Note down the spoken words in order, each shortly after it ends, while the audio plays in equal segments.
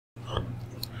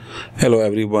Hello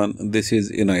everyone, this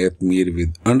is Inayat Mir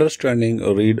with Understanding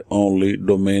Read-Only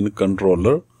Domain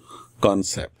Controller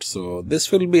Concept. So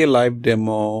this will be a live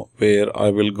demo where I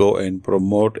will go and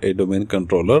promote a domain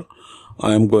controller.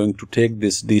 I am going to take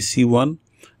this DC1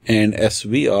 and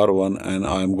SVR1 and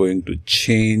I am going to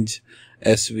change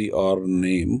SVR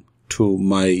name to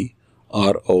my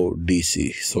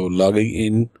RODC. So logging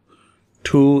in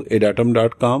to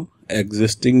adatum.com,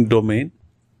 existing domain.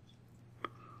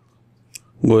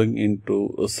 Going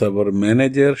into server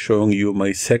manager, showing you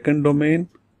my second domain,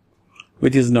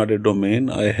 which is not a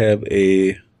domain. I have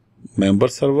a member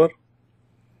server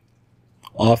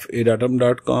of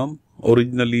adatum.com.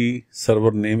 Originally server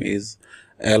name is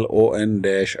LON-SVR1.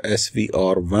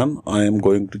 I am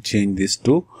going to change this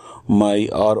to my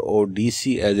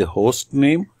RODC as a host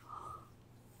name.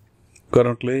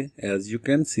 Currently, as you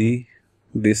can see,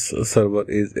 this server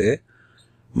is a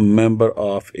member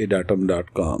of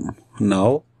adatum.com.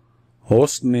 Now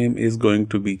host name is going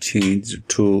to be changed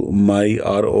to my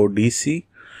RODC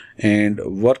and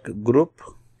work group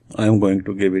I am going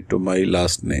to give it to my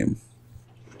last name.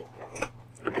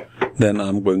 Then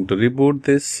I'm going to reboot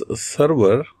this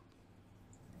server.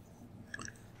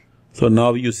 So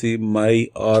now you see my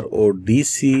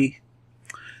RODC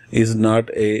is not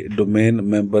a domain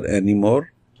member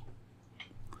anymore.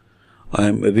 I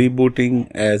am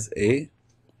rebooting as a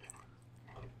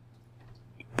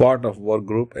part of work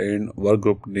group and work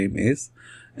group name is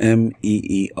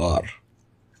MEER.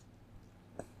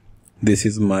 This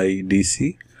is my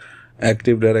DC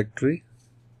Active Directory.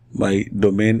 My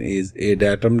domain is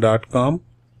adatum.com,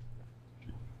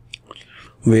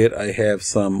 where I have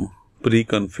some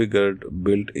pre-configured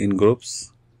built-in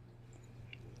groups,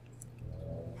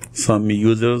 some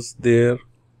users there.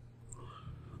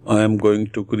 I am going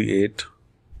to create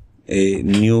a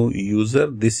new user.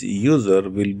 This user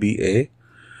will be a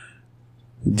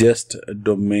just a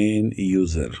domain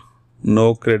user,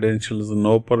 no credentials,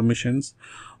 no permissions,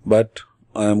 but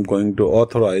I am going to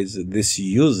authorize this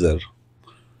user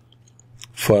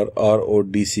for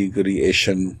RODC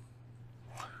creation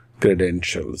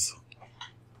credentials.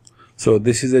 So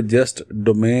this is a just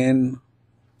domain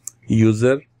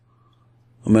user,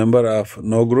 a member of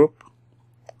no group.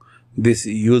 This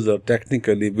user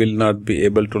technically will not be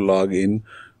able to log in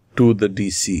to the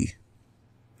DC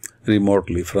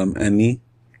remotely from any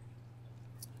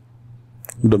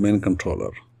domain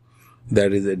controller.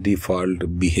 That is a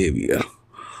default behavior.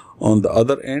 On the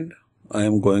other end, I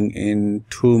am going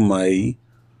into my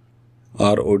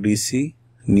RODC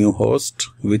new host,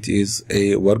 which is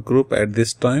a work group at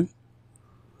this time.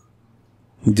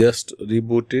 Just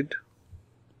rebooted.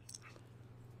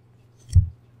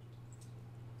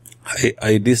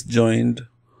 I disjoined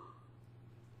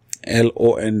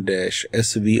LON-SVR1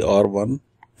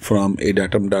 from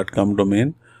adatum.com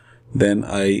domain. Then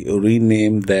I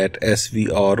rename that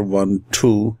SVR1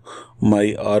 to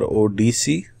my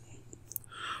RODC.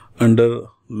 Under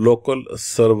local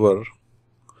server,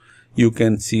 you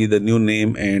can see the new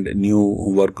name and new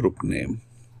workgroup name.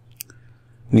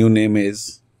 New name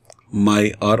is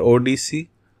my RODC.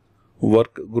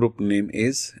 Workgroup name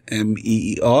is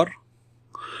MEER.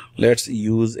 Let's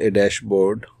use a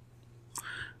dashboard.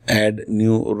 Add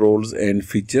new roles and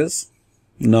features.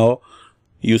 Now,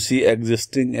 you see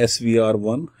existing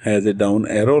SVR1 has a down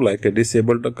arrow like a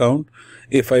disabled account.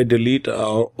 If I delete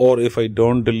or if I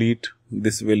don't delete,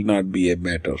 this will not be a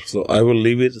matter. So I will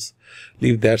leave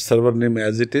that server name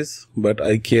as it is, but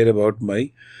I care about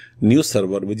my new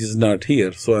server which is not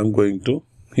here. So I'm going to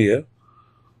here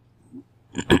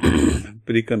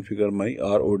pre-configure my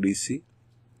RODC.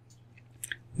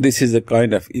 This is a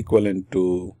kind of equivalent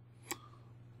to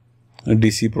a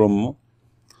DC promo.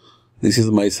 This is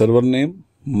my server name,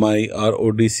 my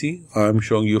RODC. I am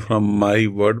showing you from my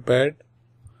WordPad.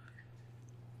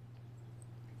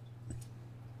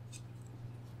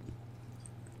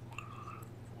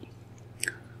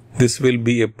 This will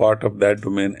be a part of that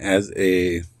domain as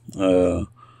a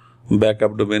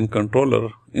backup domain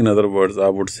controller. In other words, I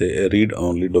would say a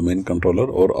read-only domain controller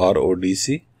or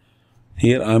RODC.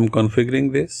 Here I am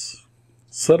configuring this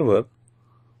server.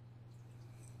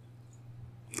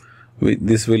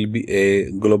 This will be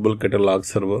a global catalog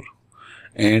server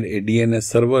and a DNS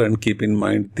server, and keep in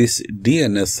mind this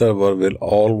DNS server will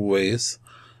always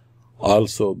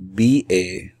also be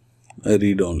a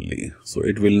read-only, so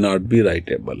it will not be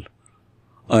writable.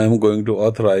 I am going to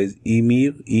authorize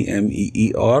EMEER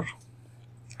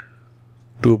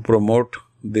to promote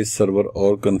this server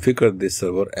or configure this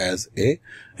server as a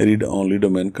read-only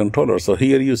domain controller. So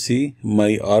here you see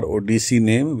my RODC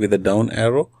name with a down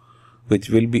arrow, which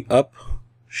will be up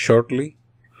shortly.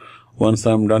 Once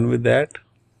I'm done with that,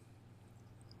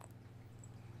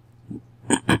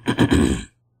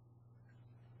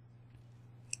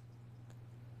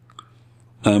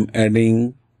 I'm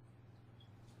adding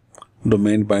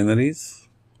domain binaries,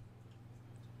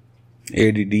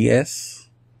 ADDS,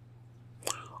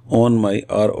 on my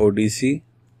RODC.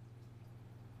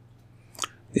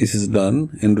 This is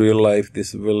done. In real life,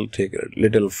 this will take a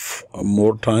little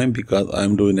more time because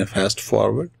I'm doing a fast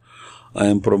forward. I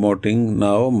am promoting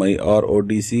now my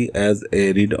RODC as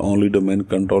a read-only domain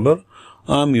controller.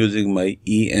 I'm using my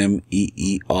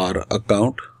EMEER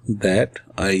account that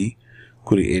I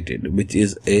created, which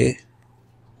is a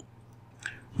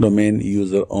domain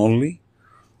user only.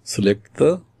 Select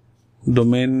the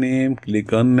domain name,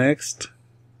 click on next.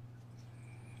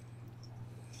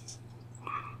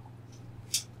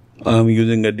 I'm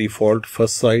using a default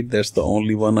first site. That's the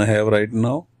only one I have right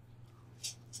now.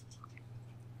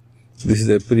 This is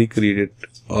a pre-created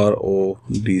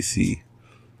RODC.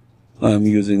 I'm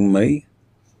using my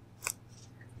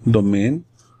domain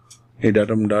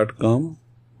adatum.com.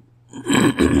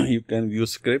 You can view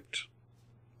script.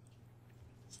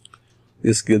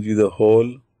 This gives you the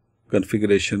whole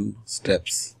configuration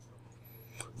steps.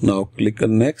 Now click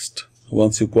on next.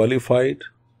 Once you qualified,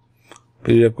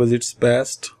 prerequisites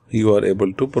passed, you are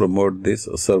able to promote this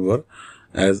server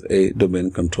as a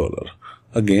domain controller.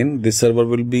 Again, this server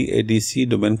will be a DC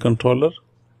domain controller.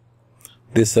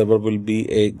 This server will be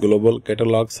a global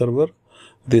catalog server.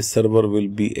 This server will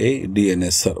be a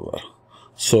DNS server.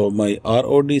 So my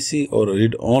RODC or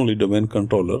read-only domain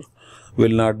controller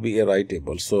will not be a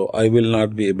writable. So I will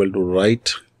not be able to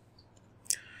write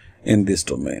in this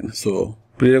domain. So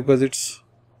prerequisites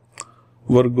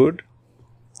were good.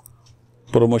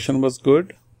 Promotion was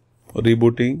good.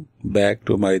 Rebooting back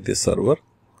to this server.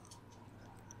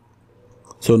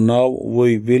 So now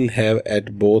we will have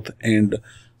at both end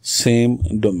same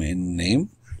domain name,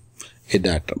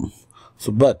 adatum.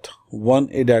 So but one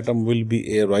adatum will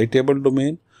be a writable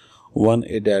domain, one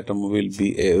adatum will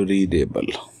be a readable,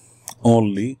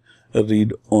 only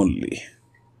read only.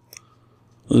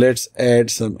 Let's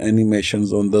add some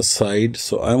animations on the side.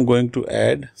 So I'm going to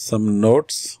add some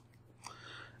notes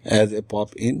as a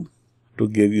pop-in to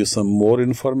give you some more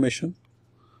information.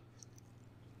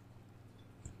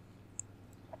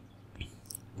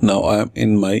 Now I am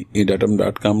in my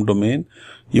adatum.com domain.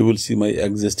 You will see my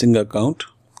existing account.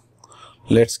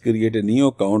 Let's create a new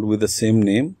account with the same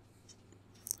name.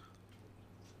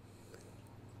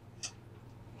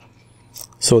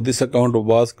 So this account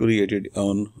was created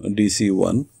on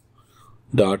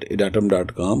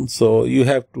dc1.adatum.com. So you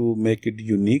have to make it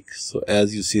unique. So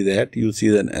as you see that, you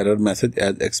see an error message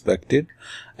as expected,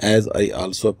 as I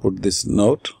also put this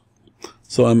note.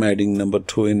 So I'm adding number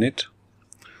 2 in it.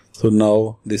 So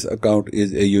now this account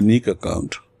is a unique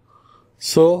account.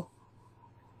 So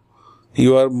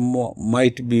you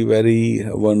might be very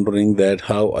wondering that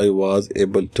how I was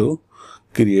able to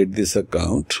create this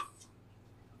account.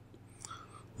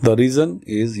 The reason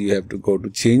is you have to go to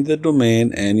change the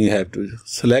domain and you have to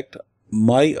select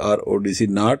my RODC,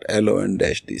 not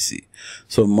LON-DC.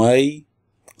 So my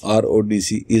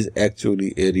RODC is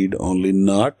actually a read only,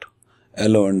 not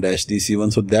LON-DC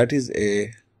one. So that is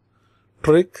a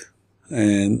trick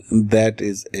and that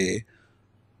is a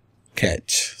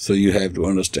catch. So you have to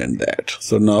understand that.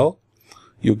 So now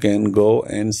you can go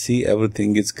and see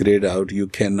everything is grayed out. You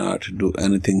cannot do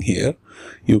anything here.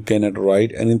 You cannot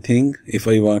write anything. If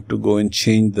I want to go and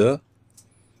change the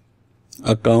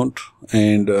account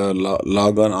and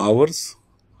log on hours,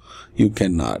 you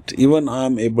cannot. Even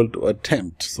I'm able to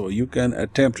attempt. So you can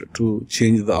attempt to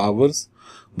change the hours,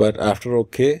 but after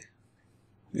OK,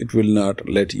 it will not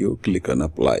let you click on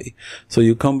apply. So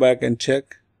you come back and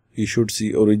check. You should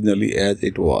see originally as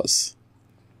it was.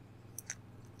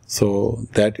 So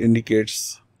that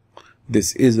indicates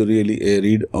this is really a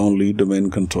read-only domain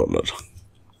controller.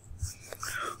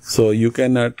 So you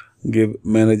cannot give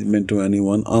management to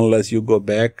anyone unless you go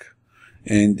back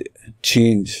and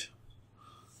change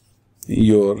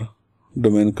your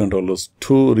domain controllers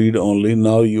to read-only.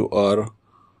 Now you are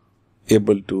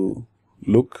able to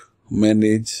look,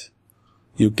 manage.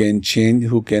 You can change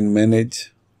who can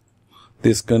manage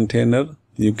this container.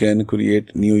 You can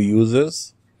create new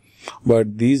users.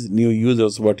 But these new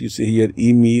users, what you see here,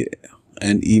 EME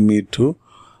and EME2,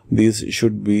 these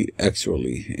should be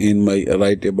actually in my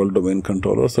writable domain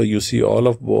controller. So you see all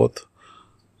of both,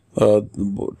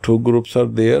 2 groups are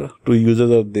there, 2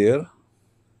 users are there.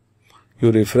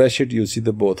 You refresh it, you see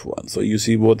the both ones. So you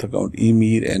see both account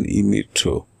EME and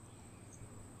EME2.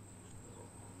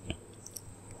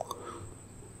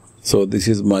 So this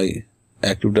is my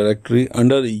Active Directory.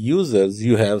 Under users,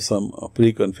 you have some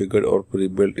pre-configured or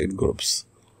pre-built in groups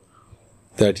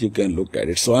that you can look at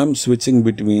it. So I'm switching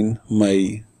between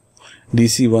my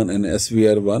DC1 and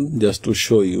SVR1 just to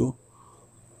show you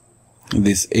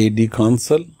this AD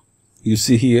console. You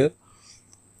see here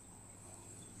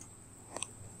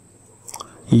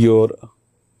your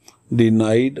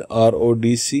denied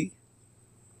RODC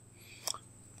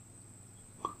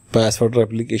password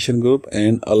replication group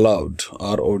and allowed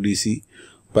RODC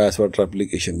password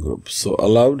replication group. So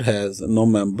allowed has no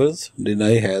members,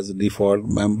 deny has default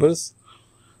members.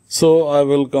 So I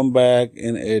will come back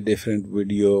in a different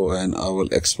video and I will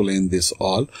explain this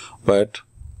all, but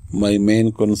my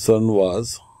main concern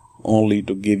was only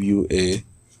to give you a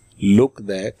look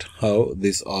at how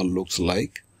this all looks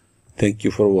like. Thank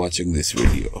you for watching this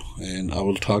video and I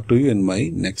will talk to you in my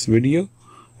next video.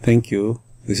 Thank you.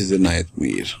 This is Inayat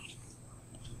Mir.